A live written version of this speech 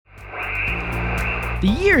The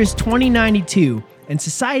year is 2092, and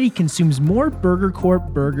society consumes more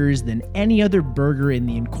BurgerCorp burgers than any other burger in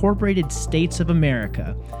the incorporated states of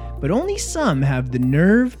America. But only some have the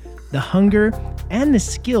nerve, the hunger, and the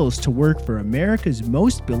skills to work for America's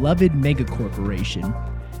most beloved megacorporation.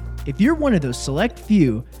 If you're one of those select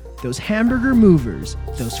few, those hamburger movers,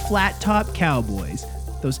 those flat-top cowboys,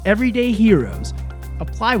 those everyday heroes,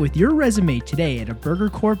 apply with your resume today at a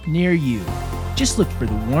BurgerCorp near you. Just look for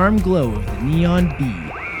the warm glow of the neon bee.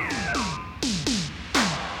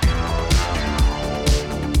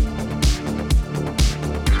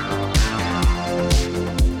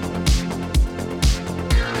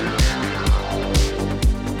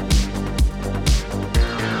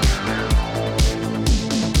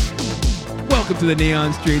 Welcome to the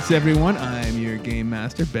Neon Streets, everyone. I'm your game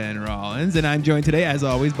master, Ben Rollins, and I'm joined today, as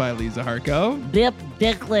always, by Lisa Harko. Bip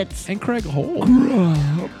Dicklets. And Craig Hole.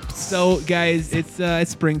 So, guys, it's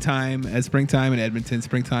springtime. Springtime in Edmonton.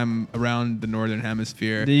 Springtime around the Northern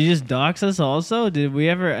Hemisphere. Did you just dox us also? Did we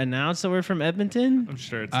ever announce that we're from Edmonton? I'm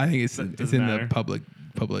sure I think it's in the public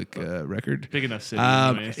record. Big enough city.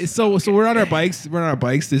 Anyways. So we're on our bikes.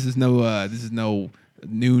 This is no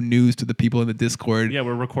new news to the people in the Discord. Yeah,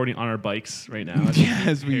 we're recording on our bikes right now.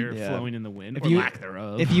 Yes, hair flowing in the wind, If or you- lack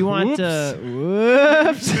thereof. If you want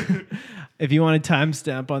to, if you want a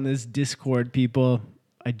timestamp on this Discord, people,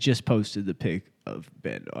 I just posted the pic of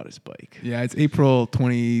Ben on his bike. Yeah, it's April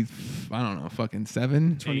 20. I don't know, fucking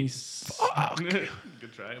 7. 20. Good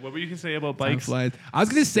try. What were you gonna say about bikes? I was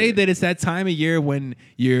gonna say that it's that time of year when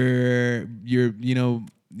you're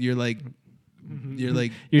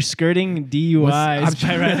skirting DUIs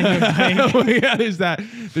by riding your bike. Yeah, there's that.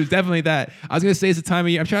 There's definitely that. I was gonna say it's the time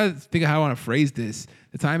of year. I'm trying to think of how I want to phrase this.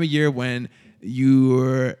 The time of year when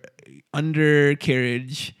your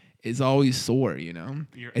undercarriage is always sore. You know,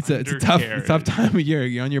 it's a tough time of year.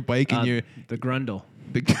 You're on your bike and you're the grundle.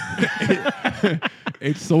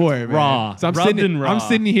 It's sore, man. Raw. So raw. I'm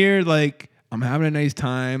sitting here like I'm having a nice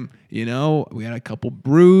time. You know, we had a couple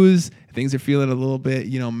brews. Things are feeling a little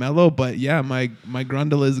bit, mellow. But yeah, my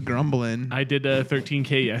grundle is grumbling. I did a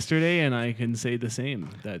 13K yesterday, and I can say the same.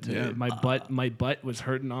 That my butt was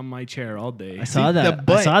hurting on my chair all day. I saw that.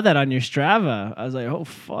 I saw that on your Strava. I was like, oh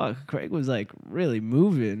fuck, Craig was like really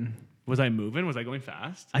moving. Was I moving? Was I going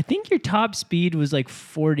fast? I think your top speed was like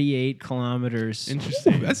 48 kilometers.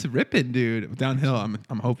 Interesting. Ooh, that's ripping, dude. Downhill, I'm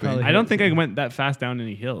hoping. Probably. I don't think I went that fast down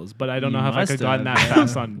any hills, but I don't know how I could have gotten that have.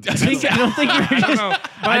 fast on. I don't think you were just.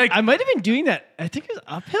 But I might have been doing that. I think it was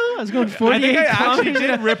uphill. I was going 48 I think I actually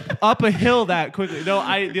kilometers. did rip up a hill that quickly. No,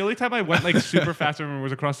 the only time I went like super fast, I remember,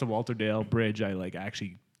 was across the Walterdale Bridge. I like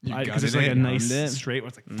actually. Because it's like a nice straight one.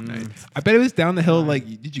 It's like nice. I bet it was down the hill. Like,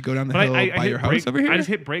 did you go down the hill by your house over here? I just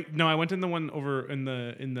hit brake. No, I went in the one over in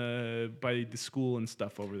the by the school and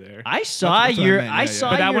stuff over there. I saw your. I saw.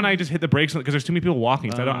 But that one I just hit the brakes because there's too many people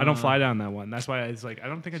walking. So I don't fly down that one. That's why I was like, I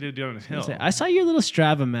don't think I did it on a hill. I saw your little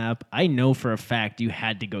Strava map. I know for a fact you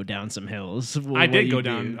had to go down some hills. I did go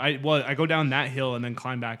down. I go down that hill and then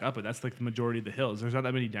climb back up it. That's like the majority of the hills. There's not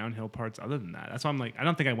that many downhill parts other than that. That's why I'm like, I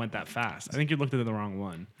don't think I went that fast. I think you looked at the wrong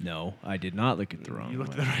one. No, I did not look at the wrong one.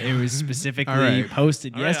 Right. It was specifically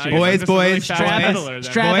posted yesterday. Boys,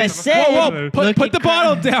 Strava said. Whoa, put the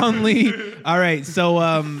bottle down, Lee. All right,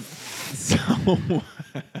 so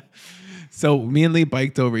me and Lee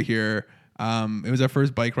biked over here. It was our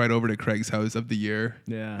first bike ride over to Craig's house of the year.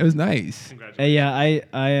 Yeah, it was nice. Yeah, I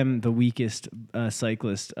am the weakest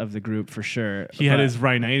cyclist of the group for sure. He had his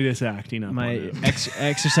rhinitis acting up. My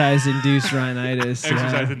exercise-induced rhinitis.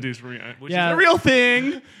 Exercise-induced rhinitis, which is a real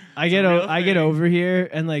thing. I get over here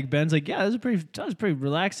and like Ben's like, yeah, that was a pretty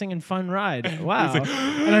relaxing and fun ride. Wow. Like,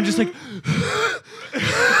 and I'm just like,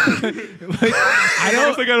 I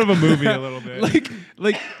don't think out of a movie a little bit.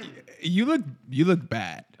 Like you look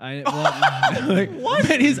bad. What?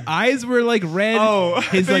 Man, his eyes were like red. Oh,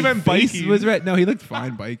 his I thought you like meant face biking. was red. No, he looked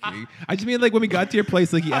fine biking. I just mean like when we got to your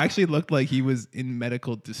place, like he actually looked like he was in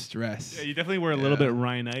medical distress. Yeah, you definitely were a little bit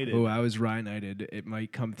rhinited. Oh, I was rhinited. It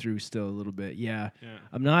might come through still a little bit. Yeah.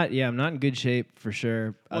 I'm not in good shape for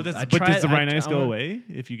sure. Well, does the rhinitis go away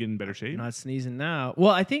if you get in better shape? I'm not sneezing now.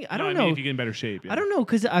 Well, I think I don't know if you get in better shape. Yeah. I don't know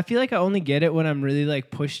because I feel like I only get it when I'm really like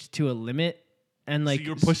pushed to a limit. And like so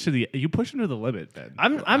you're pushed to you push into the limit, Ben. I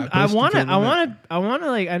want to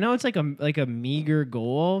like I know it's like a meager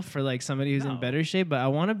goal for like somebody who's in better shape, but I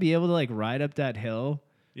want to be able to like ride up that hill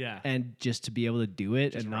Yeah. And just to be able to do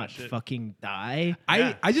it and not rush it. fucking die.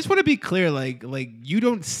 I just want to be clear, like you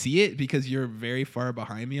don't see it because you're very far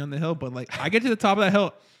behind me on the hill, but like I get to the top of that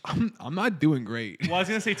hill, I'm not doing great. Well, I was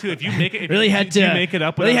gonna say too, if you make it, Really had to make it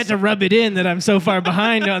up. Really had to rub it in that I'm so far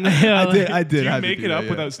behind on the hill. I did. Did you have to make do it that, up yeah.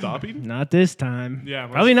 without stopping? Not this time. Yeah,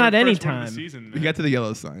 Probably not any first one of the time. season. We got to the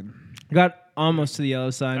yellow sign. Got almost to the yellow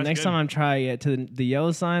sign. That's Next good. time I'm trying to get to the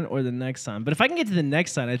yellow sign or the next sign. But if I can get to the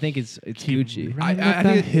next sign, I think it's Gucci. I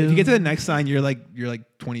think if you get to the next sign, you're like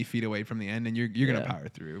 20 feet away from the end, and you're gonna Yeah. power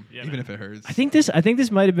through, Yeah, even man. if it hurts. I think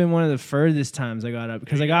this might have been one of the furthest times I got up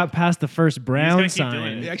because I got past the first brown gotta keep doing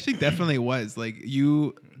sign. It actually definitely was like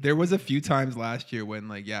you. There was a few times last year when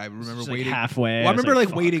like I remember Just, like, waiting halfway. Well, I I was remember like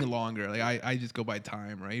fuck. waiting longer. Like I just go by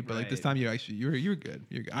time, right? But like this Right. time you were good.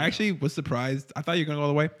 You're good. I actually was surprised. I thought you were gonna go all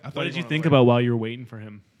the way. What did you think about while you were waiting for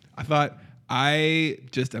him? I thought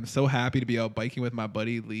I'm so happy to be out biking with my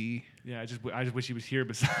buddy Lee. Yeah, I just wish he was here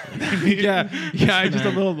beside me. yeah, I'm just a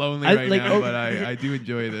little lonely I- right like, now, oh- but I do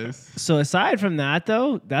enjoy this. So aside from that,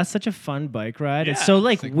 though, that's such a fun bike ride. It's Yeah. so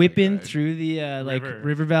like Sick bike whipping ride. through the like River.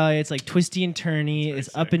 river valley. It's like twisty and turny. It's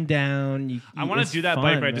up sick. and down. I want it's to do that fun,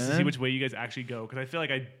 bike ride just to see man. which way you guys actually go, because I feel like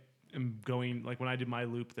I am going like when I did my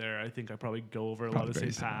loop there. I think I probably go over a lot of the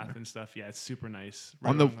Probably same very path and stuff. Yeah, it's super nice.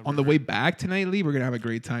 On Right the river. way back tonight, Lee, we're gonna have a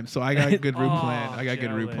great time. So I got a good route Oh, plan. I got a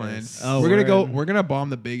good route plan. jealous. Oh, we're gonna go. word. We're gonna bomb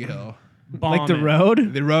the big hill. Like the Bomb it.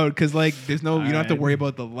 road. The road, because like there's no, you don't have to Alright. worry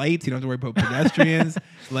about the lights, you don't have to worry about pedestrians,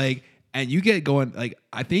 like, and you get going, like,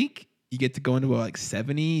 I think you get to go into like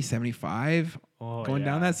 70, 75 Oh, going yeah.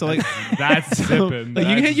 down that. So like, That's so, zipping. like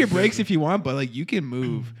you can That's hit your brakes zipping. if you want, but like you can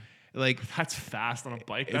move, like, That's fast on a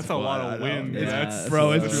bike. it's That's a lot fun, of I know. wind. Yeah, That's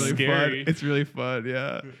bro, it's so really scary. fun. It's really fun,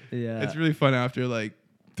 yeah. Yeah. It's really fun after like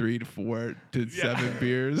 3 to 4 to 7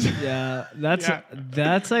 beers. Yeah, that's Yeah.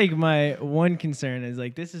 that's like my one concern is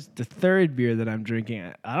like this is the third beer that I'm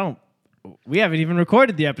drinking. We haven't even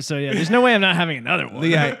recorded the episode yet. There's no way I'm not having another one.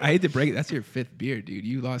 Lee, I hate to break it. That's your 5th beer, dude.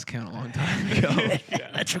 You lost count a long time ago.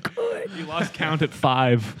 Let's record. You lost count at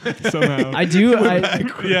 5 somehow. I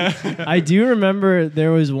yeah. do remember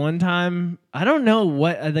there was one time, I don't know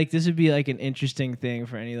what, like this would be like an interesting thing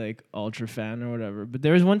for any like ultra fan or whatever, but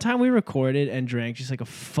there was one time we recorded and drank just like a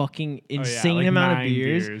fucking insane like amount of 9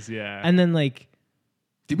 beers. Yeah. And then like,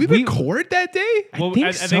 Did we record that day? well, think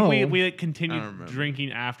I think we so. like, I don't continued remember.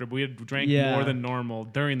 drinking after, but we had drank Yeah. more than normal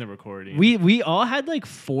during the recording. we all had like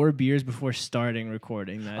 4 beers before starting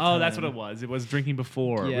recording that Oh, that's time. what it was. It was drinking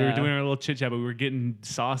before. We were Yeah. doing our little chit chat, but we were getting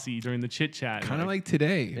saucy during the chit chat. Kind of like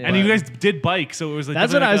today. Yeah. and you guys did bike, so it was like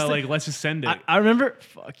That's definitely what I was like let's just send it. I remember,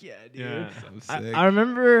 fuck yeah, dude. yeah. So sick. I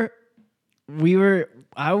remember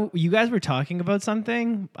you guys were talking about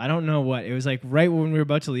something. I don't know what. It was like right when we were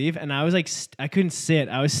about to leave, and I was like, I couldn't sit.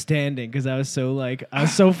 I was standing because I was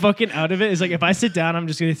so fucking out of it. It's like if I sit down, I'm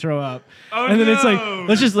just gonna throw up. Oh, and then it's like no.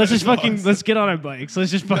 let's just fucking awesome. let's get on our bikes.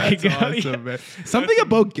 Let's just fucking That's go. awesome, man. Something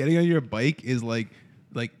about getting on your bike is like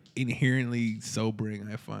inherently sobering,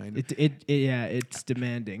 I find. Yeah, it's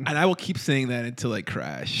demanding. And I will keep saying that until I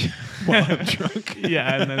crash while I'm drunk.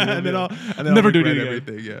 Yeah, and then, and then I'll Never do it regret again.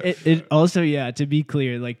 everything. Yeah. It also, yeah, to be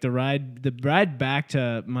clear, like the ride back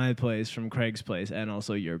to my place from Craig's place and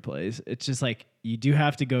also your place, it's just like you do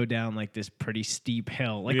have to go down like this pretty steep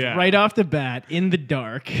hill, like Yeah. right off the bat in the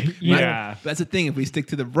dark. You know? Yeah. That's the thing. If we stick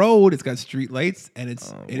to the road, it's got street lights and it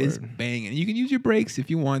is word. banging. You can use your brakes if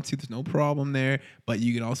you want to. There's no problem there. But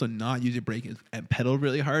you can also not use your brake and pedal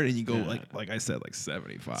really hard, and you go like I said, like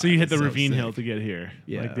 75. So you hit the It's ravine sick. hill to get here.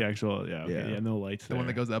 Yeah. Like the actual yeah, no lights The there. one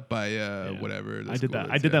that goes up by whatever. the I did school that.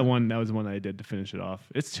 is, I did yeah. that one. That was the one that I did to finish it off.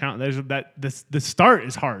 It's challenge. The start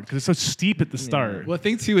is hard because it's so steep at the start. Well, the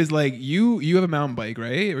thing too is like you have a mountain bike,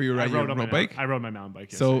 right? Or you I ride your rode on road bike. I rode my mountain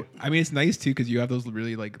bike. So yesterday. I mean, it's nice too because you have those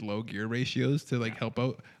really like low gear ratios to like help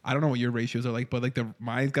out. I don't know what your ratios are like, but like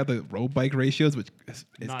mine's got the road bike ratios, which is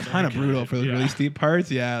Not kind of very brutal good, for those yeah. really steep parts.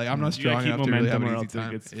 Yeah, like I'm not You gotta strong keep enough to really have momentum an or easy else it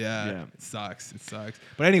time. gets- Yeah, yeah. it sucks. It sucks.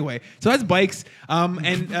 But anyway, so that's bikes.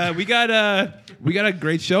 And we got a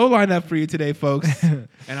great show lined up for you today, folks.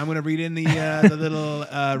 And I'm gonna read in the little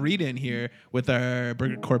read in here with our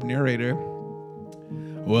BurgerCorp narrator.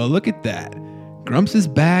 Well, look at that. Grumps is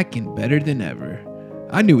back and better than ever.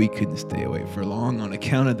 I knew he couldn't stay away for long on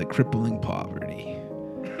account of the crippling poverty.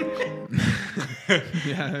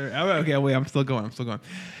 Yeah, okay, wait, I'm still going.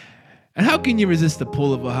 And how can you resist the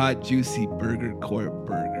pull of a hot, juicy BurgerCorp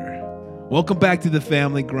burger? Welcome back to the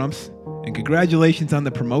family, Grumps, and congratulations on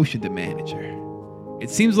the promotion to manager. It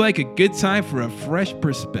seems like a good time for a fresh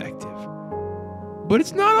perspective. But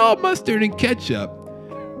it's not all mustard and ketchup.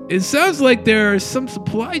 It sounds like there are some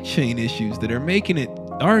supply chain issues that are making it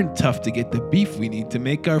darn tough to get the beef we need to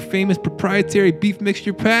make our famous proprietary beef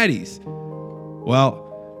mixture patties.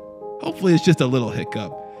 Well, hopefully it's just a little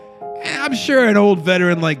hiccup. And I'm sure an old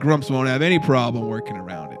veteran like Grumps won't have any problem working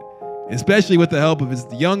around it, especially with the help of his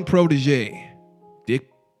young protege, Dick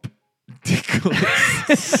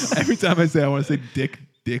Lips. Every time I say I want to say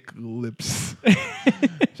Dick Lips,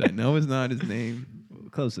 which I know is not his name.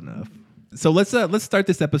 Close enough. So let's start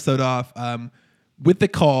this episode off with the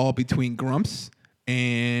call between Grumps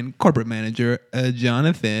and corporate manager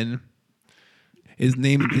Jonathan. His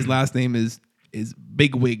last name is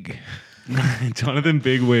Bigwig. Jonathan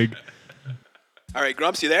Bigwig. All right,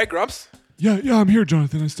 Grumps, you there, Grumps? Yeah, I'm here,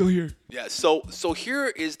 Jonathan. I'm still here. Yeah. So here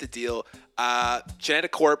is the deal.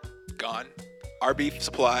 Genetic Corp gone. Our beef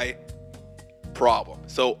supply problem.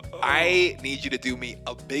 So I need you to do me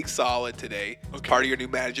a big solid today. Okay. Part of your new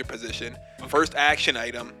manager position. Okay. First action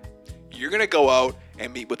item. You're gonna go out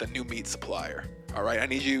and meet with a new meat supplier. All right. I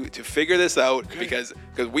need you to figure this out because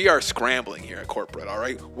we are scrambling here at corporate. All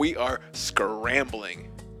right. We are scrambling.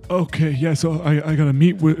 Okay, yeah, so I gotta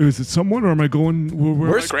meet with, is it someone or am I going?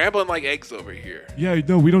 We're scrambling like eggs over here. Yeah,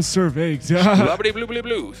 no, we don't serve eggs. Yeah. Blubbity blue blue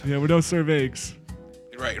blues. Yeah, we don't serve eggs.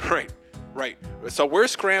 Right. So we're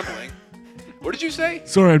scrambling. What did you say?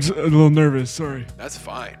 Sorry, I'm just a little nervous, sorry. That's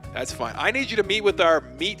fine. I need you to meet with our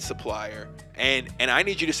meat supplier and I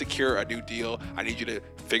need you to secure a new deal. I need you to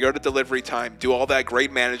figure out a delivery time, do all that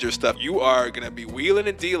great manager stuff. You are gonna be wheeling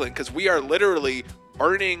and dealing because we are literally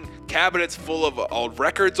burning cabinets full of old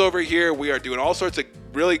records over here. We are doing all sorts of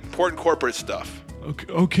really important corporate stuff.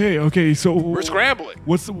 Okay. So we're scrambling.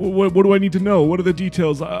 What do I need to know? What are the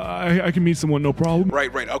details? I can meet someone, no problem.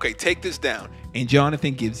 Right. Okay, take this down. And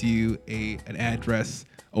Jonathan gives you an address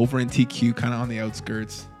over in TQ, kind of on the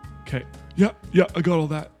outskirts. Okay. Yeah, I got all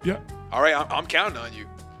that. Yeah. All right, I'm counting on you.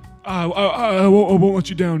 I won't let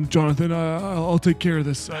you down, Jonathan. I'll take care of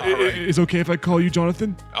this. Right. Is it okay if I call you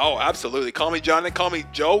Jonathan? Oh, absolutely. Call me Jonathan. Call me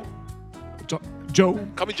Joe. Joe.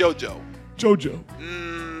 Call me Jojo. Jojo.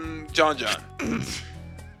 John.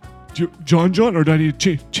 John, or do I need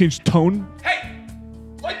to change tone? Hey,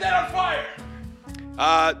 light that on fire.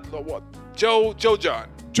 What? Joe John.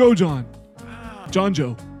 Joe John. John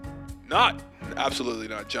Joe. Not. Absolutely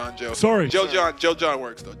not. John Joe. Sorry. Joe John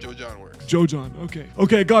works though. Joe John works. Joe John.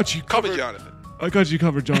 Okay, I got you covered. Call me Jonathan. I got you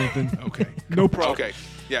covered, Jonathan. Okay. No problem. Okay.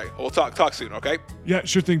 Yeah, we'll talk soon, okay? Yeah,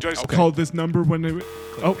 sure thing. Just call this number when they...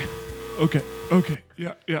 Oh, okay.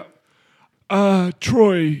 Yeah.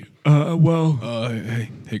 Troy,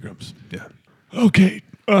 Hey, Grumps. Yeah. Okay,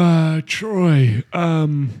 Troy,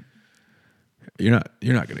 You're not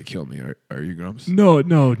gonna kill me, are you, Grumps? No,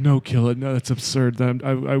 kill it. No, that's absurd.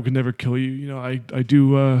 I would never kill you. You know, I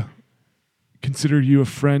do consider you a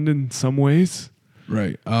friend in some ways.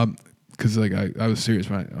 Right. Because like I was serious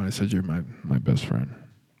when I said you're my best friend.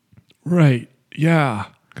 Right. Yeah.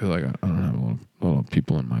 Because like I don't have a lot of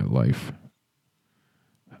people in my life.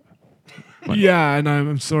 Yeah, and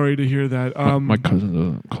I'm sorry to hear that. My cousin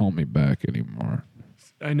doesn't call me back anymore.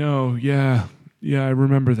 I know. Yeah, I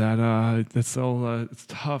remember that. That's all. It's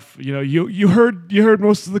tough. You know, you heard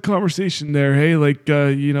most of the conversation there. Hey, like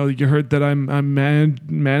you heard that I'm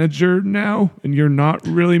manager now, and you're not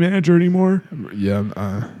really manager anymore. Yeah.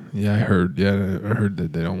 I heard. Yeah, I heard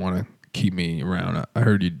that they don't want to keep me around. I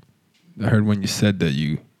heard when you said that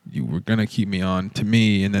you were gonna keep me on to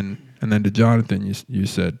me, and then to Jonathan, you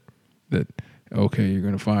said that okay, you're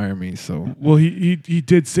gonna fire me. So well, he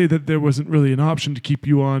did say that there wasn't really an option to keep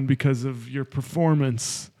you on because of your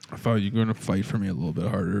performance. I thought you were gonna fight for me a little bit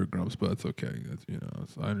harder, Grumps, but it's okay.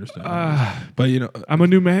 I understand. But I'm a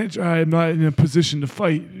new manager. I'm not in a position to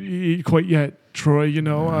fight quite yet, Troy.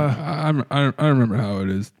 I remember how it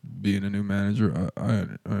is being a new manager. I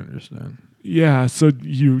understand. Yeah. So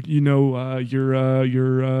you're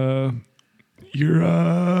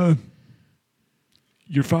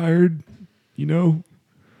fired. You know.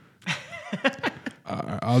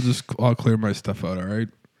 I'll clear my stuff out. All right.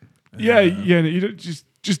 Yeah. You just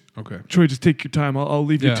okay. Troy, just take your time. I'll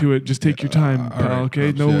leave you to it. Just take your time, pal. Right,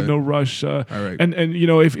 okay. No rush. All right. And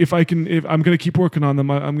if I'm gonna keep working on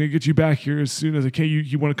them, I'm gonna get you back here as soon as I can.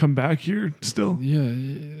 You want to come back here still?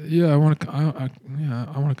 Yeah. I want to.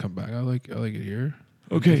 I want to come back. I like it here.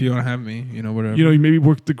 Okay. If you want to have me, whatever. You maybe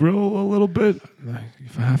work the grill a little bit.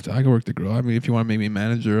 If I have to, I can work the grill. I mean, if you want to make me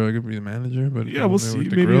manager, I could be the manager. But yeah, we'll see.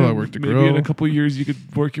 Maybe I work the grill. Maybe in a couple of years, you could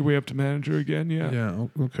work your way up to manager again. Yeah. Yeah.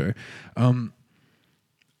 Okay.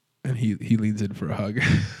 And he leans in for a hug.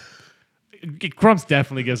 Grumps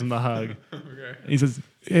definitely gives him the hug. He says,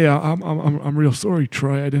 "Hey, I'm real sorry,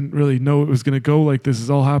 Troy. I didn't really know it was gonna go like this. It's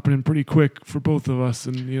all happening pretty quick for both of us,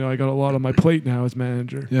 and I got a lot on my plate now as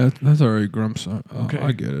manager." Yeah, that's all right, Grumps. Okay.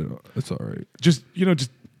 I get it. It's all right. Just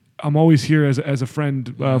I'm always here as a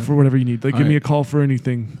friend for whatever you need. Like, give me a call for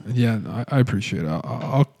anything. Yeah, I appreciate it.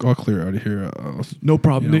 I'll clear out of here. No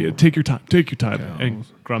problem. You know. Take your time. Take your time. Okay, And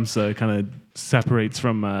Grumps kind of separates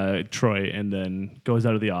from Troy and then goes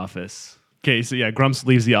out of the office. Okay, so yeah, Grumps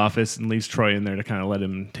leaves the office and leaves Troy in there to kind of let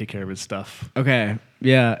him take care of his stuff. Okay.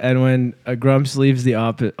 Yeah. And when Grumps leaves the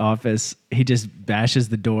office, he just bashes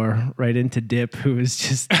the door right into Dip, who is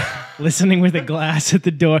just listening with a glass at the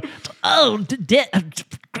door. Oh, Dip,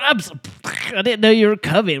 Grumps, I didn't know you were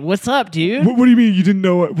coming. What's up, dude? What do you mean you didn't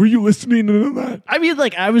know it? Were you listening to that? I mean,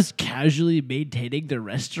 like, I was casually maintaining the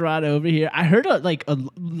restaurant over here. I heard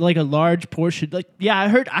a large portion. Like, yeah, I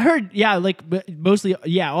heard, yeah, like mostly,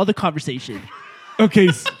 yeah, all the conversation. Okay.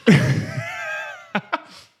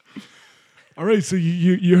 All right. So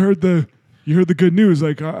you heard the good news.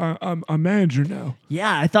 Like, I'm manager now.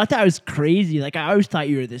 Yeah, I thought that was crazy. Like, I always thought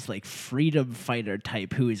you were this like freedom fighter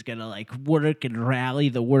type who is gonna like work and rally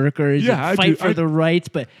the workers and fight for the rights.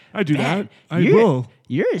 But I do man, that. I will.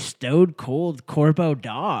 You're a stone cold corpo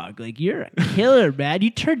dog. Like, you're a killer, man.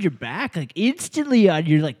 You turned your back like instantly on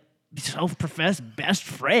your like self-professed best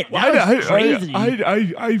friend. That was crazy.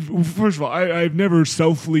 I first of all, I've never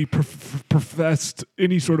professed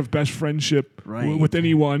any sort of best friendship with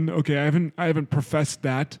anyone. Okay, I haven't professed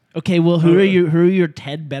that. Okay, well, who are your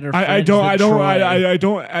 10 better friends? I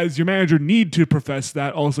don't, as your manager, need to profess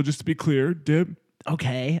that. Also, just to be clear, Dib.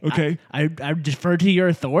 Okay. I defer to your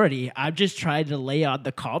authority. I'm just trying to lay on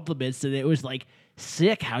the compliments, and it was like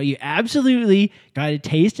sick how you absolutely got a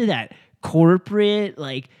taste of that corporate,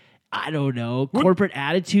 like, I don't know, corporate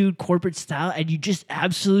attitude, corporate style, and you just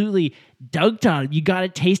absolutely dunked on him. You got a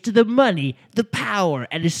taste of the money, the power,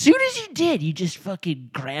 and as soon as you did, you just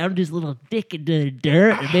fucking ground his little dick into the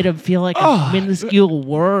dirt and made him feel like a minuscule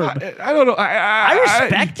worm. I don't know. I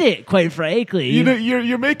respect it, quite frankly.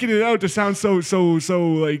 You're making it out to sound so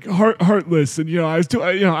like heartless, and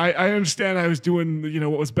I understand I was doing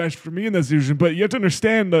what was best for me in that situation, but you have to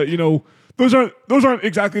understand that those aren't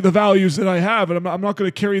exactly the values that I have, and I'm not going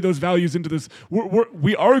to carry those values into this.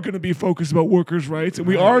 We are going to be focused about workers' rights, and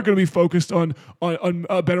we are going to be focused on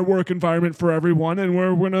a better work environment for everyone, and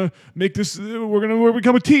we're going to make this. We're going to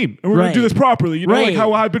become a team, and we're going to do this properly. Like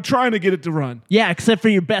how I've been trying to get it to run. Yeah, except for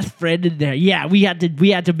your best friend in there. Yeah, we had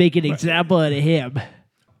to make an example out of him.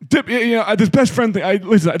 Dip, this best friend thing.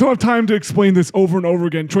 Listen, I don't have time to explain this over and over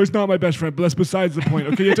again. Troy's not my best friend, but that's besides the point.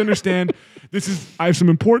 Okay, you have to understand. I have some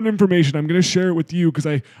important information. I'm going to share it with you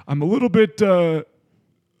because I'm a little bit.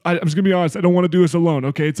 I'm just gonna be honest. I don't want to do this alone.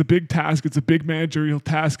 Okay, it's a big task. It's a big managerial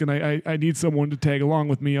task, and I need someone to tag along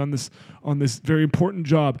with me on this very important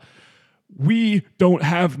job. We don't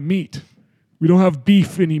have meat. We don't have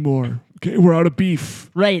beef anymore. Okay, we're out of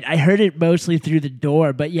beef. Right, I heard it mostly through the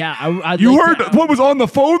door, but yeah, you heard what was on the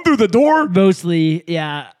phone through the door? Mostly,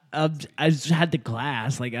 yeah. I just had the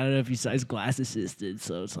glass. Like, I don't know if you saw his glass assistant,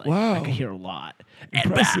 so it's like I could hear a lot.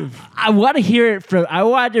 Impressive. I want to hear it from. I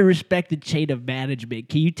want to respect the chain of management.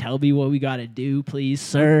 Can you tell me what we got to do, please,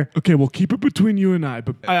 sir? Okay, we'll keep it between you and I.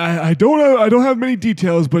 But I don't have many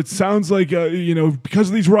details. But it sounds like because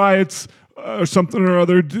of these riots. Or something or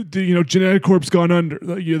other, BurgerCorp's gone under.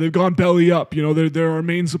 They've gone belly up. They're our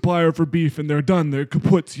main supplier for beef, and they're done. They're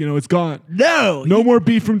kaput. It's gone. No more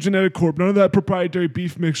beef from BurgerCorp. None of that proprietary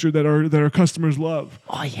beef mixture that our customers love.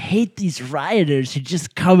 Oh, I hate these rioters who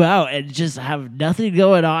just come out and just have nothing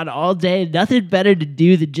going on all day, nothing better to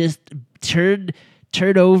do than just turn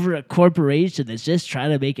over a corporation that's just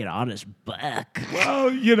trying to make an honest buck. Well,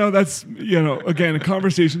 that's, again, a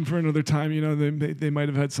conversation for another time. They might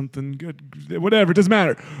have had something good. Whatever, it doesn't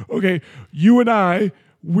matter. Okay, you and I,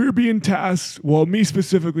 we're being tasked, well, me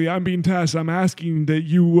specifically, I'm being tasked. I'm asking that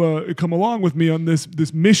you come along with me on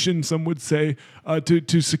this mission, some would say,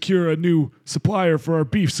 to secure a new supplier for our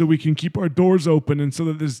beef so we can keep our doors open and so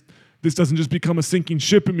that this doesn't just become a sinking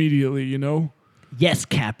ship immediately, Yes,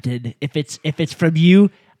 Captain. If it's from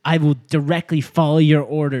you, I will directly follow your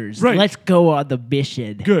orders. Right. Let's go on the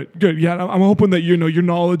mission. Good. Yeah, I'm hoping that your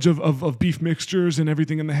knowledge of beef mixtures and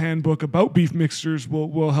everything in the handbook about beef mixtures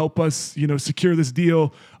will help us secure this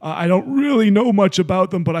deal. I don't really know much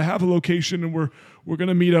about them, but I have a location, and we're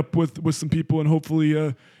gonna meet up with some people, and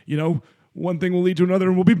hopefully one thing will lead to another,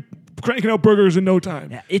 and we'll be cranking out burgers in no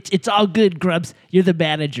time. Yeah, it's all good, Grubs. You're the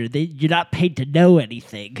manager. You're not paid to know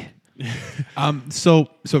anything. So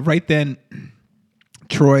right then,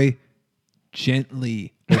 Troy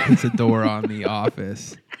gently opens the door on the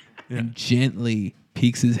office and gently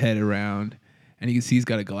peeks his head around, and you can see he's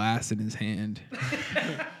got a glass in his hand.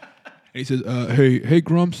 And he says, "Hey,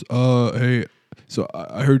 Grumps. Hey, so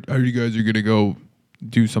I heard you guys are gonna go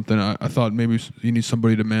do something. I thought maybe you need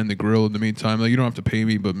somebody to man the grill in the meantime. Like, you don't have to pay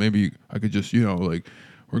me, but maybe I could just, like,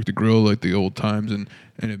 work the grill like the old times, and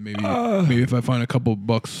it maybe if I find a couple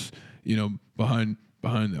bucks, behind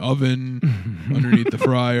the oven, underneath the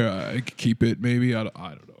fryer, I could keep it. Maybe I don't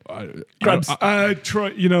know.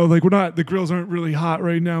 Troy, like, we're not, the grills aren't really hot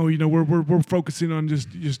right now. We're focusing on just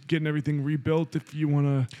getting everything rebuilt. If you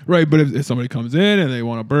want to, right? But if somebody comes in and they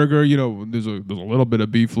want a burger, there's a little bit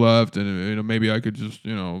of beef left, and maybe I could just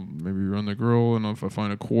maybe run the grill, and if I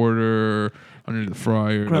find a quarter under the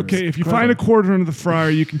fryer. Okay, if you find a quarter under the fryer,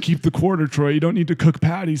 you can keep the quarter, Troy. You don't need to cook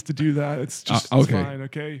patties to do that. It's just it's fine.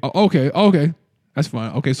 Okay. Okay, that's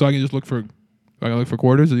fine. Okay, so I can just look for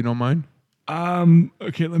quarters, if you don't mind.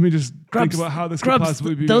 Okay, let me just think about how this could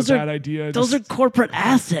possibly be a bad idea. Those are corporate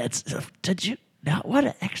assets. Did you not want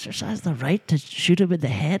to exercise the right to shoot him in the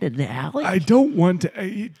head in the alley? I don't want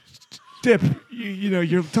to. Dip,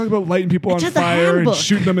 you're talking about lighting people It's on in the fire and handbook.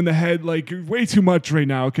 shooting them in the head, like, way too much right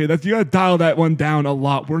now. Okay, you gotta dial that one down a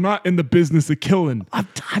lot. We're not in the business of killing. I'm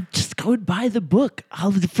just going by the book.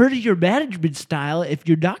 I'll defer to your management style if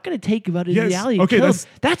you're not going to take him out in the alley and okay, kill him.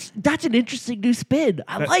 That's an interesting new spin.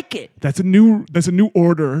 I like it. That's a new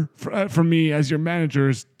order for me as your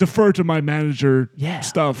managers. Defer to my manager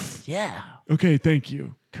stuff. Yeah. Okay, thank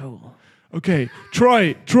you. Cool. Okay,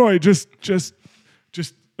 Troy, just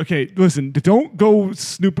okay, listen, don't go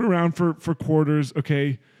snooping around for quarters,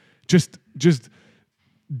 okay? Just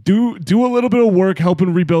do a little bit of work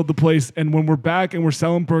helping rebuild the place, and when we're back and we're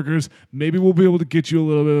selling burgers, maybe we'll be able to get you a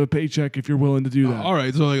little bit of a paycheck if you're willing to do that. All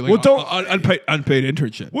right, so unpaid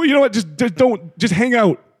internship. Well, you know what? Just hang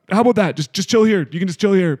out. How about that? Just chill here. You can just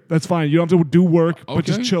chill here. That's fine. You don't have to do work, but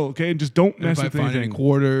just chill, okay? And just don't mess with anything. If I find any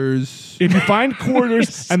quarters. If you find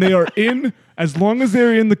quarters and they are as long as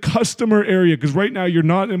they're in the customer area, because right now you're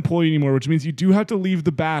not an employee anymore, which means you do have to leave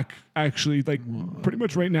the back, actually, like, pretty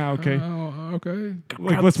much right now, okay? Okay.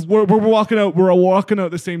 Like, we're walking out. We're all walking out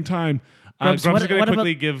at the same time. Grumps is going what to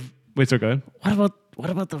quickly give... Wait, sir, go ahead. What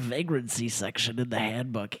about the vagrancy section in the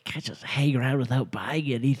handbook? You can't just hang around without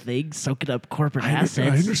buying anything, soaking up corporate assets.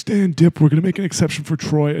 I understand, Dip. We're going to make an exception for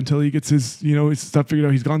Troy until he gets his stuff figured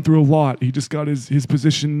out. He's gone through a lot. He just got his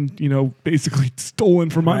position, basically stolen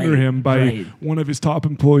from under him by one of his top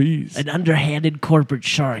employees. An underhanded corporate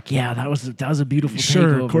shark. Yeah, that was a beautiful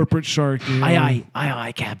takeover. Corporate shark.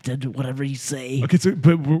 Aye, Captain. Whatever you say. Okay,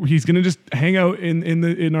 but he's going to just hang out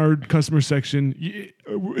in our customer section.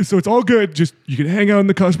 So it's all good. Just, you can hang out in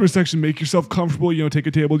the customer section, make yourself comfortable, take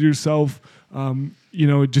a table to yourself.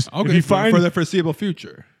 Just if you find for the foreseeable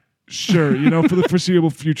future. Sure, for the foreseeable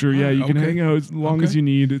future, you can hang out as long as you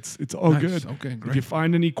need. It's all good. Okay, great. If you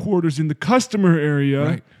find any quarters in the customer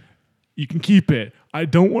area, you can keep it. I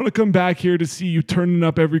don't want to come back here to see you turning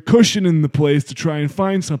up every cushion in the place to try and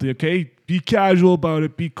find something, okay? Be casual about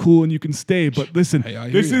it, be cool, and you can stay. But listen,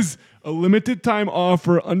 this is a limited time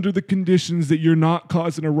offer under the conditions that you're not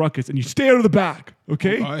causing a ruckus, and you stay out of the back,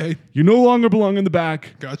 okay? Okay. You no longer belong in the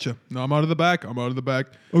back. Gotcha. No, I'm out of the back.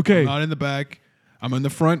 Okay. I'm not in the back. I'm in the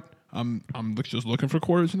front. I'm just looking for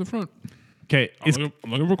quarters in the front. Okay. I'm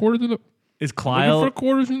looking for quarters in the... Is Looking Clyle... for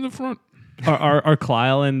quarters in the front. Are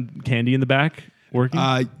Clyle and Candy in the back working?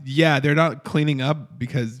 Yeah, they're not cleaning up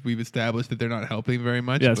because we've established that they're not helping very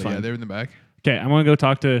much. Yeah, that's fine. Yeah, they're in the back. Okay, I'm going to go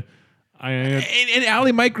talk to... And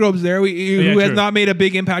Ali Microbe's there, who has not made a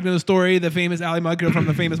big impact on the story. The famous Ali Microbe from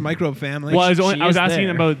the famous Microbe family. Well, I was asking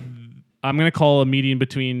there. about... I'm going to call a meeting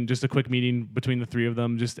just a quick meeting between the three of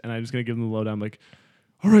them, and I'm just going to give them the lowdown. Like,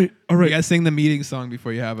 all right. You guys sing the meeting song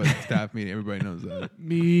before you have a staff meeting. Everybody knows that.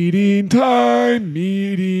 Meeting time.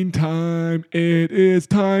 It is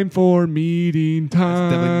time for meeting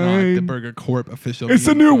time. It's definitely not the BurgerCorp official. It's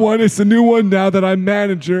a new one. It's a new one now that I'm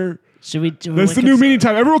manager. Should we That's the new meeting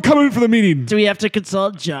time. Everyone come in for the meeting. Do we have to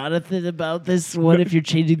consult Jonathan about this? What if you're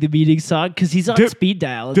changing the meeting song? Because he's on speed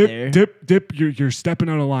dial there. Dip. You're stepping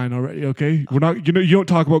out of line already. Okay, we're not. You don't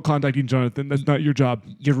talk about contacting Jonathan. That's not your job.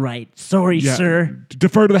 You're right. Sorry, sir.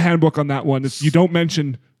 Defer to the handbook on that one. You don't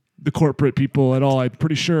mention the corporate people at all. I'm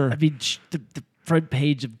pretty sure. I mean, the front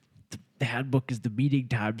page of the handbook is the meeting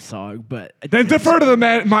time song, but Then defer to the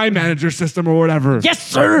my manager system or whatever. yes,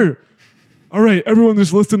 sir. All right, everyone,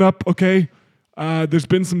 just listen up, okay? There's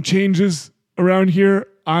been some changes around here.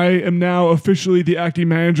 I am now officially the acting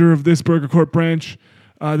manager of this BurgerCorp branch.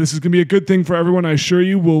 This is going to be a good thing for everyone, I assure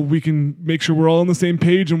you. We can make sure we're all on the same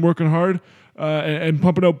page and working hard and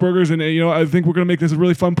pumping out burgers. And I think we're going to make this a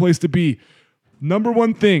really fun place to be. Number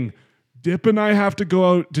one thing, Dip and I have to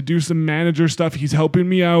go out to do some manager stuff. He's helping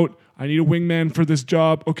me out. I need a wingman for this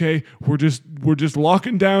job. Okay, we're just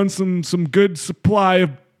locking down some good supply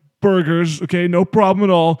of burgers. Okay, no problem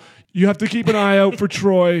at all. You have to keep an eye out for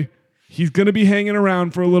Troy. He's going to be hanging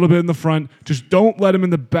around for a little bit in the front. Just don't let him in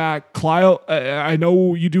the back. Kyle, I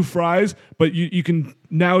know you do fries, but you can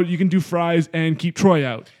do fries and keep Troy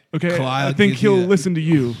out. Okay, I think he'll listen to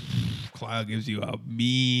you. Kyle gives you a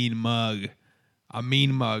mean mug. I'm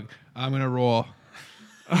going to roll.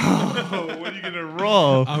 Oh, what are you gonna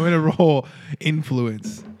roll? I'm going to roll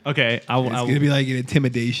influence. Okay, It's going to be like an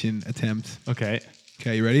intimidation attempt. Okay.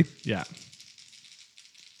 Okay, you ready? Yeah.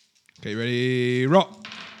 Okay, ready? Roll.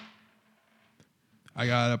 I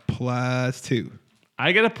got a +2.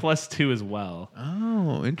 I get a +2 as well.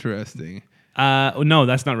 Oh, interesting. No,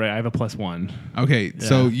 that's not right. I have a +1. Okay,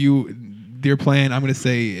 so your plan, I'm gonna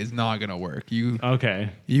say, is not gonna work. Okay.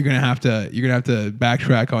 You're gonna have to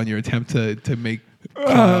backtrack on your attempt to make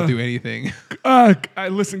Kyle do anything.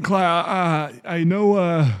 Listen, Kyle. I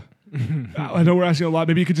know. I know we're asking a lot.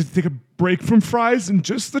 Maybe you could just take a break from fries and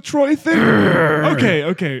just the Troy thing.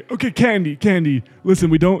 Okay. Candy. Listen,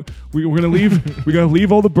 we're gonna leave. We gotta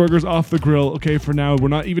leave all the burgers off the grill. Okay, for now, we're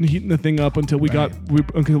not even heating the thing up until we got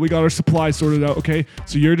our supply sorted out. Okay,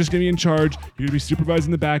 so you're just gonna be in charge. You're gonna be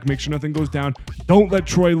supervising the back. Make sure nothing goes down. Don't let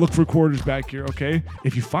Troy look for quarters back here. Okay,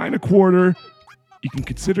 if you find a quarter, you can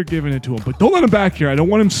consider giving it to him, but don't let him back here. I don't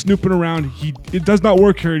want him snooping around. It does not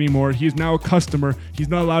work here anymore. He is now a customer. He's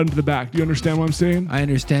not allowed into the back. Do you understand what I'm saying? I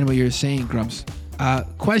understand what you're saying, Grumps.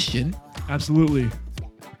 Question. Absolutely.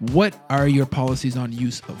 What are your policies on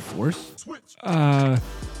use of force? What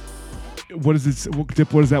is it?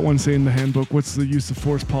 Dip, what does that one say in the handbook? What's the use of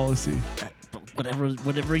force policy?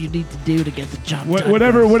 Whatever you need to do to get the job done.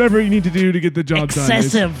 Whatever you need to do to get the job done.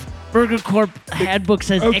 Excessive. BurgerCorp handbook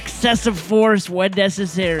says excessive force when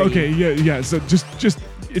necessary. Okay, yeah. So just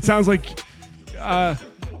it sounds like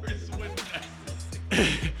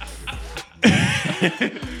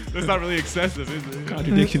That's not really excessive, is it?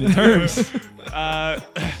 Contradiction in terms.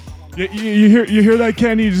 you hear that,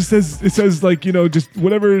 Candy? It says like, just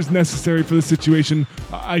whatever is necessary for the situation.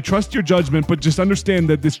 I trust your judgment, but just understand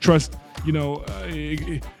that this trust,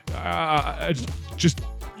 just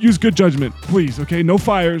use good judgment, please. Okay, no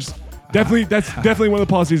fires. That's definitely one of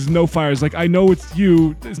the policies is no fires. Like, I know it's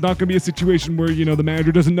you. It's not going to be a situation where, the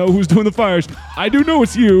manager doesn't know who's doing the fires. I do know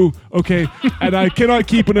it's you, okay? And I cannot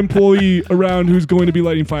keep an employee around who's going to be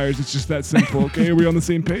lighting fires. It's just that simple, okay? Are we on the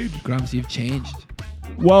same page? Grumps, you've changed.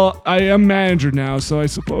 Well, I am manager now, so I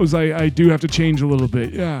suppose I do have to change a little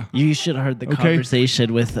bit, yeah. You should have heard the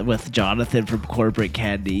conversation with Jonathan from Corporate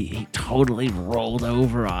Candy. He totally rolled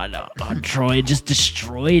over on Troy, just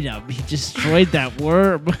destroyed him. He destroyed that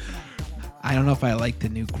worm. I don't know if I like the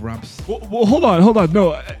new Grumps. Well, hold on.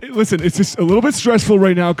 No, listen, it's just a little bit stressful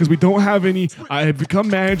right now because we don't have any. I have become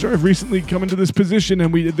manager. I've recently come into this position,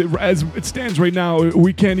 and as it stands right now,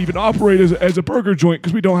 we can't even operate as a burger joint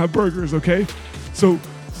because we don't have burgers, okay? So,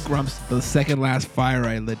 Grumps, the second last fire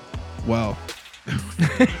I lit,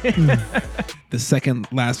 the second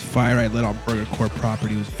last fire I lit on BurgerCorp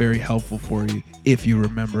property was very helpful for you, if you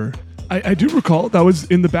remember. I do recall that was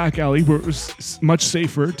in the back alley where it was much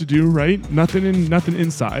safer to do, right? Nothing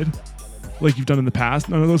inside, like you've done in the past.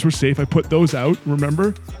 None of those were safe. I put those out,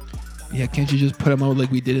 remember? Yeah, can't you just put them out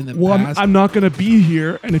like we did in the past? I'm not going to be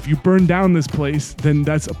here, and if you burn down this place, then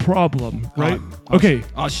that's a problem, right? Okay.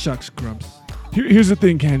 Oh, shucks, Grumps. Here's the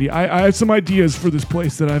thing, Candy. I have some ideas for this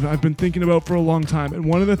place that I've been thinking about for a long time, and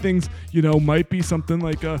one of the things, might be something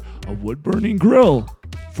like a wood-burning grill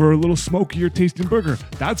for a little smokier tasting burger.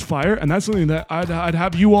 That's fire, and that's something that I'd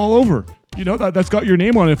have you all over. That's got your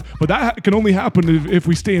name on it, but that can only happen if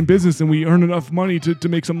we stay in business and we earn enough money to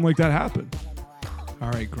make something like that happen.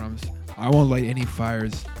 All right, Grumps. I won't light any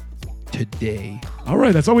fires today. All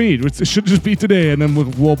right, that's all we need. It should just be today, and then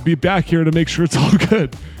we'll be back here to make sure it's all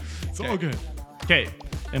good. It's all good. Okay,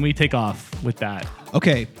 and we take off with that.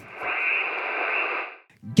 Okay.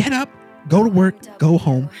 Get up, go to work, go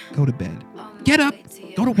home, go to bed. Get up,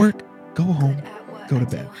 go to work, go home, go to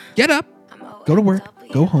bed. Get up, go to work,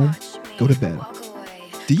 go home, go to bed.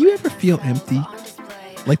 Do you ever feel empty?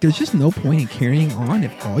 Like there's just no point in carrying on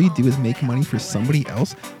if all you do is make money for somebody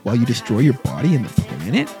else while you destroy your body and the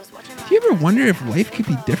planet? Do you ever wonder if life could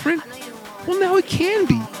be different? Well, now it can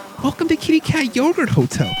be. Welcome to Kitty Cat Yogurt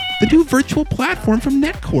Hotel, the new virtual platform from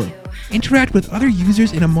NetCorp. Interact with other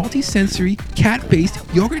users in a multi-sensory, cat-based,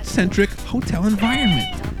 yogurt-centric hotel environment.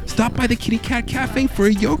 Stop by the Kitty Cat Cafe for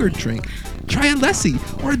a yogurt drink. Try a lassi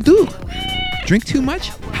or a doux. Drink too much?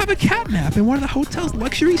 Have a cat nap in one of the hotel's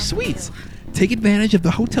luxury suites. Take advantage of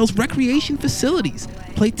the hotel's recreation facilities.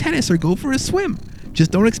 Play tennis or go for a swim.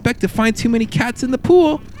 Just don't expect to find too many cats in the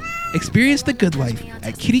pool. Experience the good life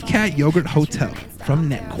at Kitty Cat Yogurt Hotel from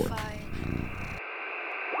NetCorp.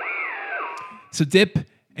 So Dip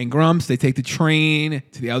and Grumps, they take the train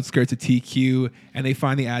to the outskirts of TQ, and they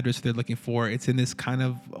find the address they're looking for. It's in this kind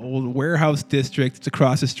of old warehouse district. It's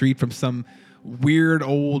across the street from some weird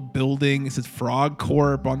old building. It says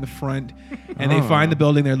BurgerCorp on the front, and they find the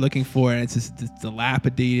building they're looking for, and it's this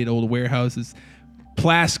dilapidated old warehouse. It's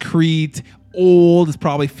plascrete, old. It's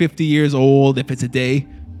probably 50 years old if it's a day.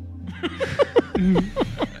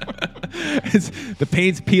 The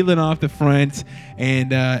paint's peeling off the front,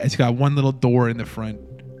 and it's got one little door in the front.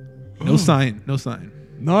 No sign.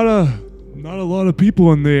 Not a lot of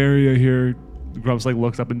people in the area here. Grumps like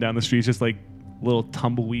looks up and down the street, just like little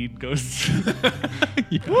tumbleweed goes.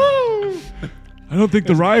 Woo! I don't think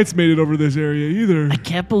the riots made it over this area either. I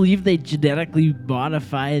can't believe they genetically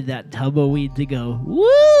modified that tumbleweed to go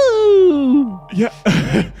woo.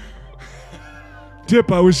 Yeah.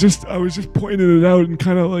 Dip, I was just pointing it out and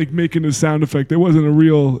kind of like making a sound effect. It wasn't a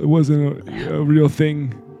real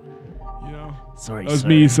thing. You know. Sorry, that was sir.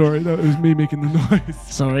 me. Sorry, that was me making the noise.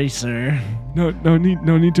 Sorry, sir. No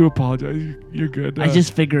need to apologize. You're good. I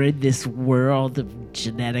just figure in this world of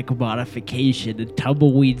genetic modification, a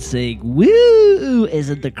tumbleweed saying "woo"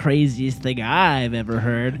 isn't the craziest thing I've ever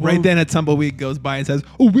heard. Right then, a tumbleweed goes by and says,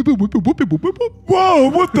 "Oh, whip it, whip it, whip it, whip it, whip it." Whoa!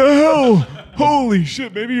 What the hell? Holy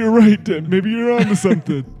shit! Maybe you're right, Dip. Maybe you're onto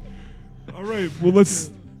something. All right. Well, let's.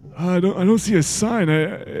 I don't see a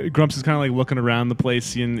sign. Grumps is kind of like looking around the place,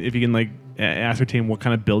 seeing if he can like ascertain what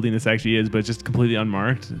kind of building this actually is, but it's just completely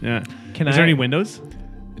unmarked. Yeah. Is there any windows?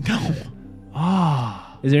 No.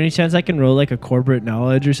 Is there any chance I can roll like a corporate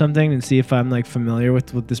knowledge or something and see if I'm like familiar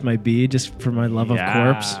with what this might be, just for my love of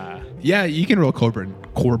corpse? Yeah, you can roll corporate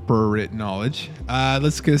knowledge.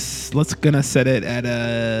 Let's gonna set it at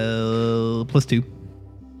a +2.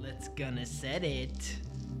 Let's gonna set it.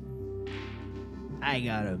 I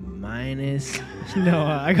got a minus. No,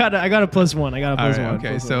 I got a +1. I got a All +1. right,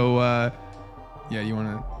 okay, +1. so yeah, you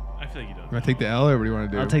wanna I feel like you don't. take the L, or what do you wanna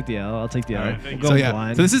do? I'll take the L. Alright. We'll So go yeah,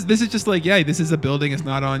 blind. so this is just like, yeah, this is a building. It's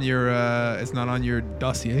not on your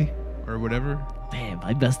dossier or whatever. Damn,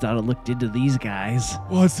 I best not have looked into these guys.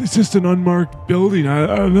 Well, it's just an unmarked building. I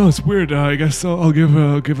don't know. It's weird. I guess I'll give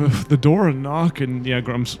the door a knock. And Yeah,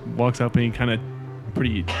 Grumps walks up and he kind of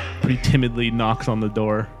pretty timidly knocks on the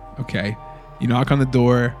door. Okay, you knock on the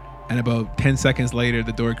door, and about 10 seconds later,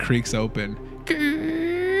 the door creaks open.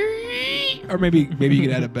 Or maybe you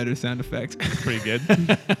could add a better sound effect. Pretty good.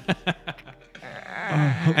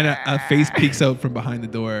 And a face peeks out from behind the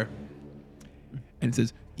door and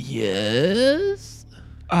says, "Yes."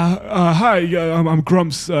 Hi. I'm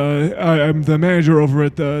Grumps. I'm the manager over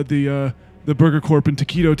at the BurgerCorp in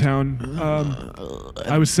Taquito Town.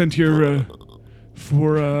 I was sent here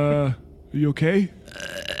for. Are you okay?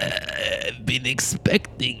 I've been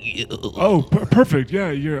expecting you. Oh, perfect.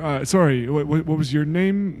 Yeah, you're. Sorry. What was your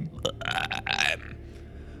name?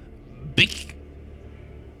 Big.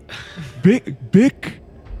 Bick.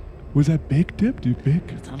 Was that Bick, Dip? Dude,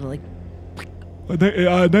 Bick. Sounded like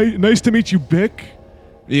Nice to meet you, Bick.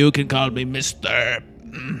 you can call me Mr.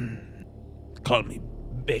 Call me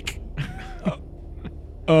Big.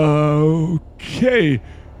 Okay.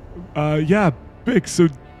 Yeah, Bick. So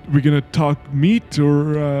we're gonna talk meat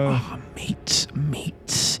or? Meat.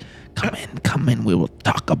 Come in. We will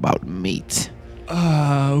talk about meat.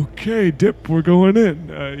 Okay, Dip. We're going in.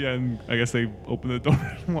 Yeah, and I guess they open the door.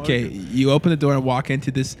 And walk Okay, in. you open the door and walk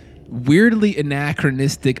into this weirdly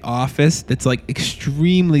anachronistic office that's like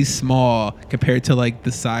extremely small compared to like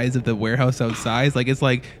the size of the warehouse outside. Like it's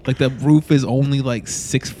like the roof is only like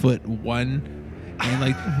 6'1",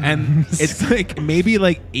 and it's like maybe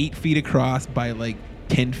like 8 feet across by like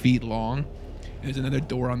 10 feet long. There's another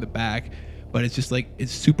door on the back, but it's just like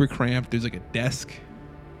it's super cramped. There's like a desk.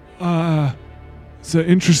 It's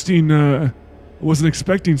interesting. I wasn't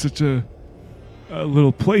expecting such a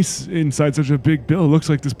little place inside such a big bill. It looks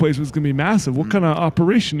like this place was gonna be massive. What kind of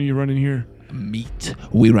operation are you running here? Meat.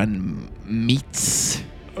 We run meats.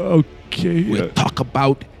 Okay. We talk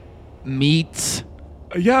about meats.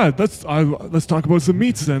 Yeah, let's talk about some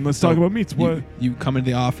meats then. Let's talk about meats. What? You come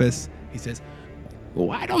into the office. He says,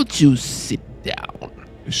 "Why don't you sit down?"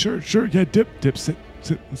 Sure. Yeah, Dip. Sit.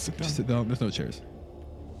 Let's sit down. Just sit down. There's no chairs.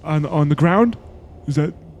 On the ground? Is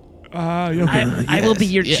that? Okay. I will be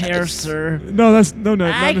your chair, sir. No, that's not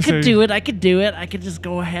I necessary. could do it. I could do it. I could just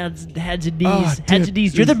go hands and knees. Ah, Hands and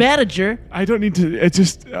knees. You're the manager. I don't need to. It's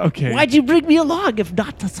just okay. Why'd you bring me along if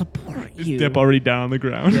not to support you? Dip already down on the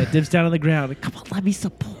ground. Yeah, dips down on the ground. Come on, let me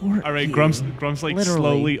support All right, you. Grumps like Literally.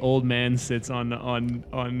 slowly old man sits on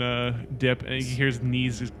Dip and he hears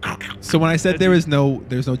knees just So when I said there's no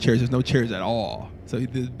chairs, there's no chairs at all. So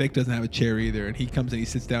Vic doesn't have a chair either, and he comes and he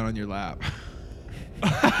sits down on your lap,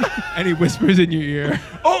 and he whispers in your ear.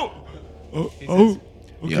 Okay.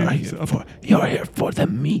 You're here for the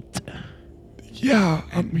meat. Yeah,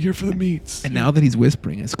 I'm here for the meats. And now that he's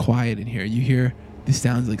whispering, it's quiet in here. You hear this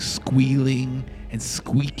sounds like squealing and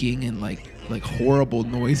squeaking and like horrible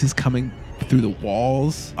noises coming through the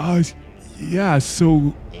walls. Yeah.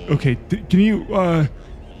 So, okay. Can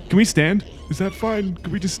we stand? Is that fine?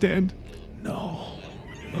 Can we just stand? No.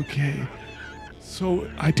 Okay. So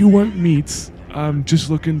I do want meats. I'm just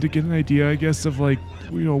looking to get an idea, I guess, of like,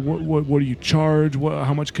 what do you charge?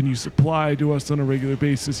 How much can you supply to us on a regular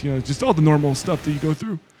basis? Just all the normal stuff that you go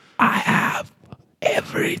through. I have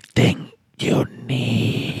everything you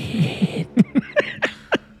need.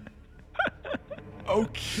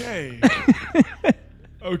 Okay.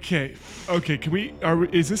 Okay. Can we?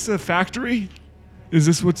 Is this a factory? Is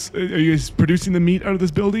this are you guys producing the meat out of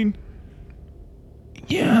this building?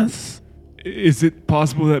 Yes. Is it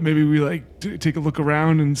possible that maybe we take a look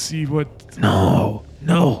around and see what? No.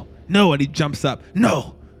 And he jumps up.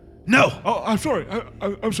 No. Oh, I'm sorry.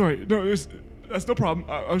 I'm sorry. No, that's no problem.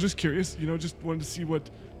 I was just curious. Just wanted to see what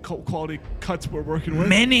quality cuts we're working with.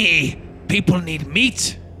 Many people need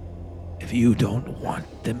meat. If you don't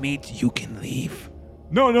want the meat, you can leave.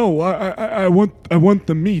 No. I want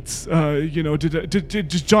the meats. Did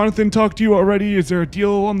Jonathan talk to you already? Is there a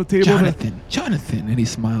deal on the table? Jonathan, and he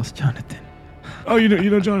smiles. Jonathan. Oh, you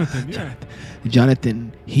know Jonathan. Yeah.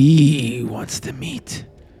 Jonathan, he wants the meat.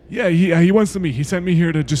 Yeah, he wants the meat. He sent me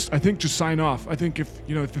here to just sign off. I think if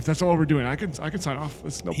that's all we're doing, I can sign off.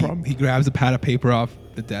 That's no problem. He grabs a pad of paper off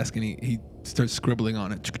the desk and he starts scribbling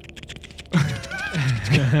on it.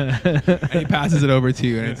 And he passes it over to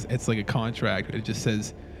you, and it's like a contract. It just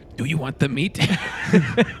says, "Do you want the meat?"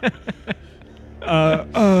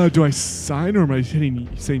 Do I sign or am I saying?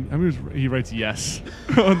 he writes yes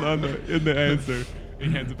in the answer. He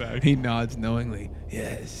hands it back. He nods knowingly.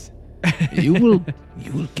 Yes. You will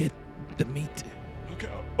get the meat. Okay.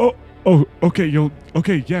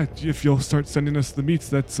 Okay. Yeah. If you'll start sending us the meats,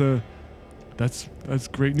 that's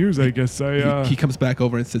great news. I guess. He comes back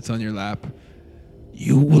over and sits on your lap.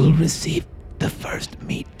 You will receive the first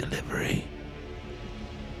meat delivery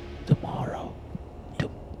tomorrow.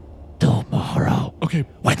 Tomorrow. Okay.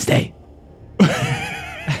 Wednesday.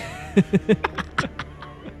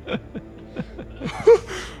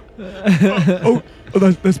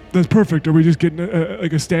 That's perfect. Are we just getting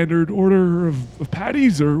a standard order of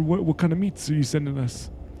patties, or what kind of meats are you sending us?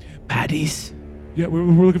 Patties. Yeah, we're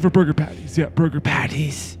looking for burger patties. Yeah, burger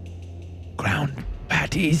Patties. Ground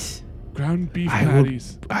patties. ground beef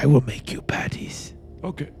patties. I will make you patties.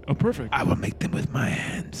 Okay. Oh, perfect. I will make them with my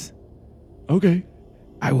hands. Okay.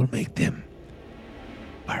 I will make them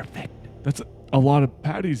perfect. That's a lot of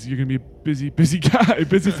patties. You're gonna be a busy guy,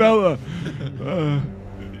 busy fella.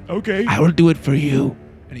 Okay. I will do it for you.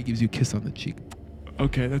 And he gives you a kiss on the cheek.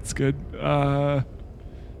 Okay, that's good.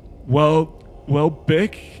 Well,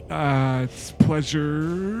 Bick, it's a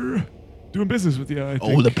pleasure doing business with you. I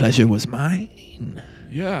think. Oh, the pleasure was mine.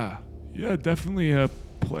 Yeah, definitely a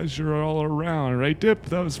pleasure all around, right, Dip?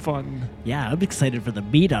 That was fun. Yeah, I'm excited for the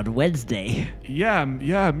meet on Wednesday. Yeah,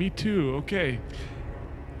 me too. Okay.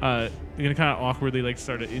 They're gonna kind of awkwardly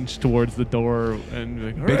start to inch towards the door and be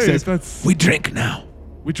like, all Big right, says, that's We drink now.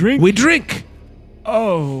 We drink. We drink.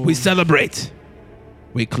 Oh. We celebrate.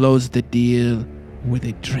 We close the deal with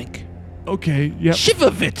a drink. Okay. Yep.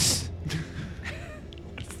 Shivovitz.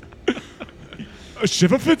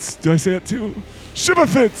 Shivafits? Did I say that too?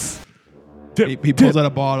 Shivafits. He pulls out a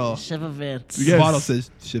bottle. Shivovitz. The Yes. bottle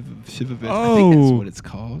says Shivavit. I Oh. think that's what it's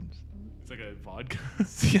called. it's like a vodka.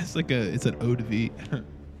 It's it's an eau de vie.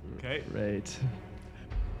 Okay. Right.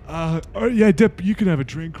 Yeah, Dip, you can have a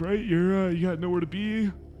drink, right? You got nowhere to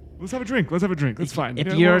be. Let's have a drink. That's fine. If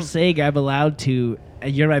Yeah, you're well, saying I'm allowed to,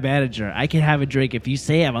 and you're my manager, I can have a drink if you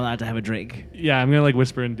say I'm allowed to have a drink. Yeah, I'm gonna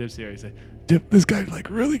whisper in Dip's ear. I say, Dip, this guy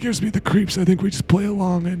really gives me the creeps. I think we just play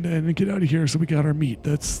along and get out of here so we got our meat.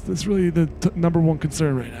 That's really the number one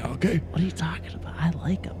concern right now. Okay. What are you talking about? I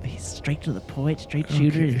like him. He's straight to the point, straight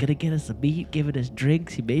shooter. Okay. He's gonna get us a meat, giving us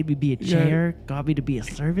drinks. He made me be a Yeah. chair, got me to be a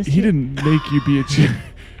service. He didn't make you be a chair.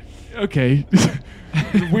 Okay.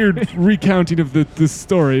 Weird recounting of the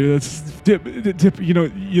story. That's Dip.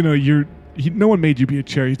 No one made you be a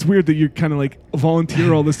chair. It's weird that you kind of like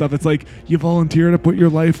volunteer all this stuff. It's like you volunteer to put your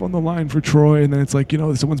life on the line for Troy, and then it's like,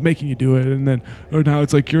 someone's making you do it, and then or now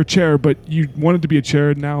it's like you're a chair, but you wanted to be a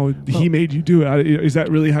chair, and now he made you do it. Is that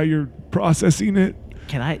really how you're processing it?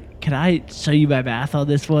 Can I show you my math on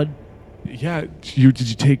this one? Yeah. Did you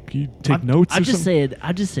take notes? I'm just saying.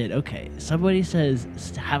 Okay, somebody says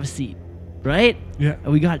have a seat, right? Yeah.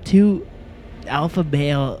 And we got 2 alpha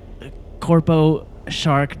male corpo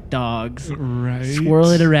shark dogs Right.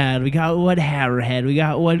 swirling around. We got 1 hammerhead. We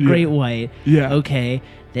got 1 great white. Yeah. Okay.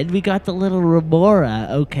 Then we got the little remora.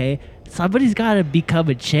 Okay. Somebody's got to become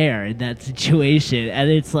a chair in that situation,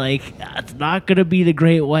 and it's like it's not gonna be the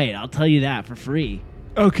great white. I'll tell you that for free.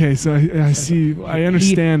 Okay, so I see. I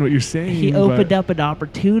understand what you're saying. He opened up an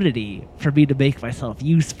opportunity for me to make myself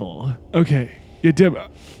useful. Okay. Yeah, Deb,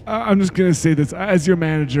 I'm just going to say this. As your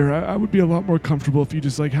manager, I would be a lot more comfortable if you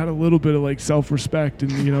just like had a little bit of like self-respect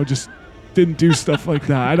and, just didn't do stuff like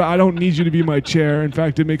that. I don't need you to be my chair. In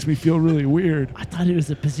fact, it makes me feel really weird. I thought it was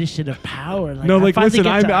a position of power. No, like listen,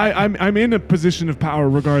 I'm in a position of power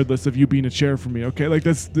regardless of you being a chair for me. Okay, like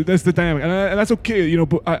that's the dynamic, and that's okay.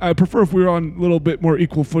 But I prefer if we were on a little bit more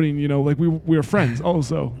equal footing. Like we are friends.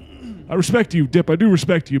 Also, I respect you, Dip. I do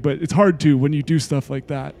respect you, but it's hard to when you do stuff like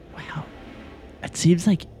that. Wow. It seems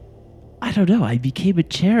like, I don't know, I became a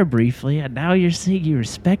chair briefly, and now you're saying you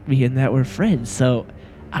respect me and that we're friends, so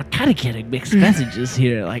I'm kind of getting mixed messages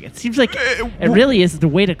here. Like, it seems like it really is the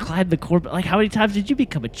way to climb the corporate. Like, how many times did you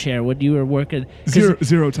become a chair when you were working?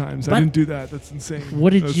 Zero times. I didn't do that. That's insane.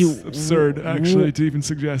 What did That's you... absurd, actually, to even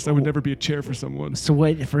suggest. I would never be a chair for someone. So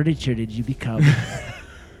what furniture did you become?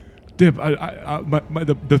 Dip,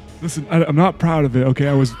 listen, I'm not proud of it, okay?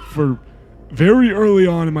 I was very early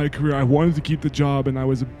on in my career, I wanted to keep the job, and I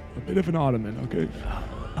was a bit of an ottoman, okay?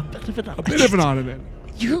 A bit of an... A bit of an ottoman.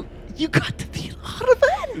 You got to be an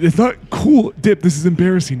ottoman? It's not cool. Dip, this is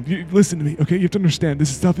embarrassing. Listen to me, okay? You have to understand,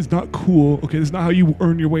 this stuff is not cool, okay? This is not how you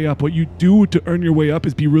earn your way up. What you do to earn your way up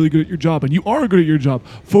is be really good at your job, and you are good at your job.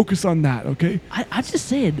 Focus on that, okay? I'm just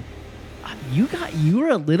saying, you were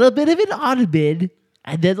a little bit of an ottoman,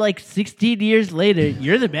 and then like 16 years later,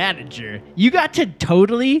 you're the manager. You got to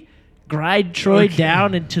totally... grind Troy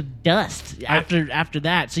down into dust after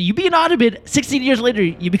that. So you be an ottoman, 16 years later,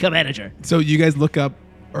 you become manager. So you guys look up,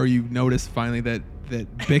 or you notice finally that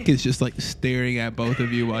Bick is just like staring at both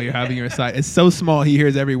of you while you're having your side. It's so small, he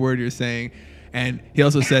hears every word you're saying. And he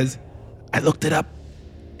also says, I looked it up.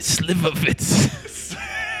 Slivovitz.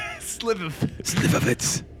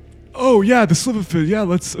 Slivovitz. Oh, yeah, the Slivovitz. Yeah,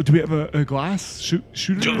 do we have a glass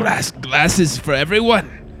shooter? Glasses for everyone.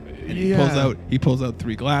 And he pulls out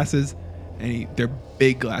 3 glasses, and they're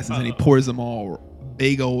big glasses, and he pours them all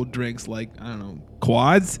big old drinks like, I don't know,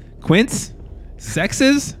 quads, quints,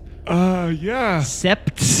 sexes. Yeah.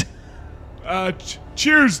 Septs.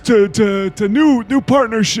 Cheers to new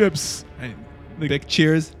partnerships. Big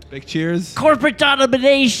cheers. Corporate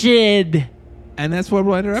domination. And that's where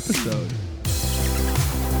we'll end our episode.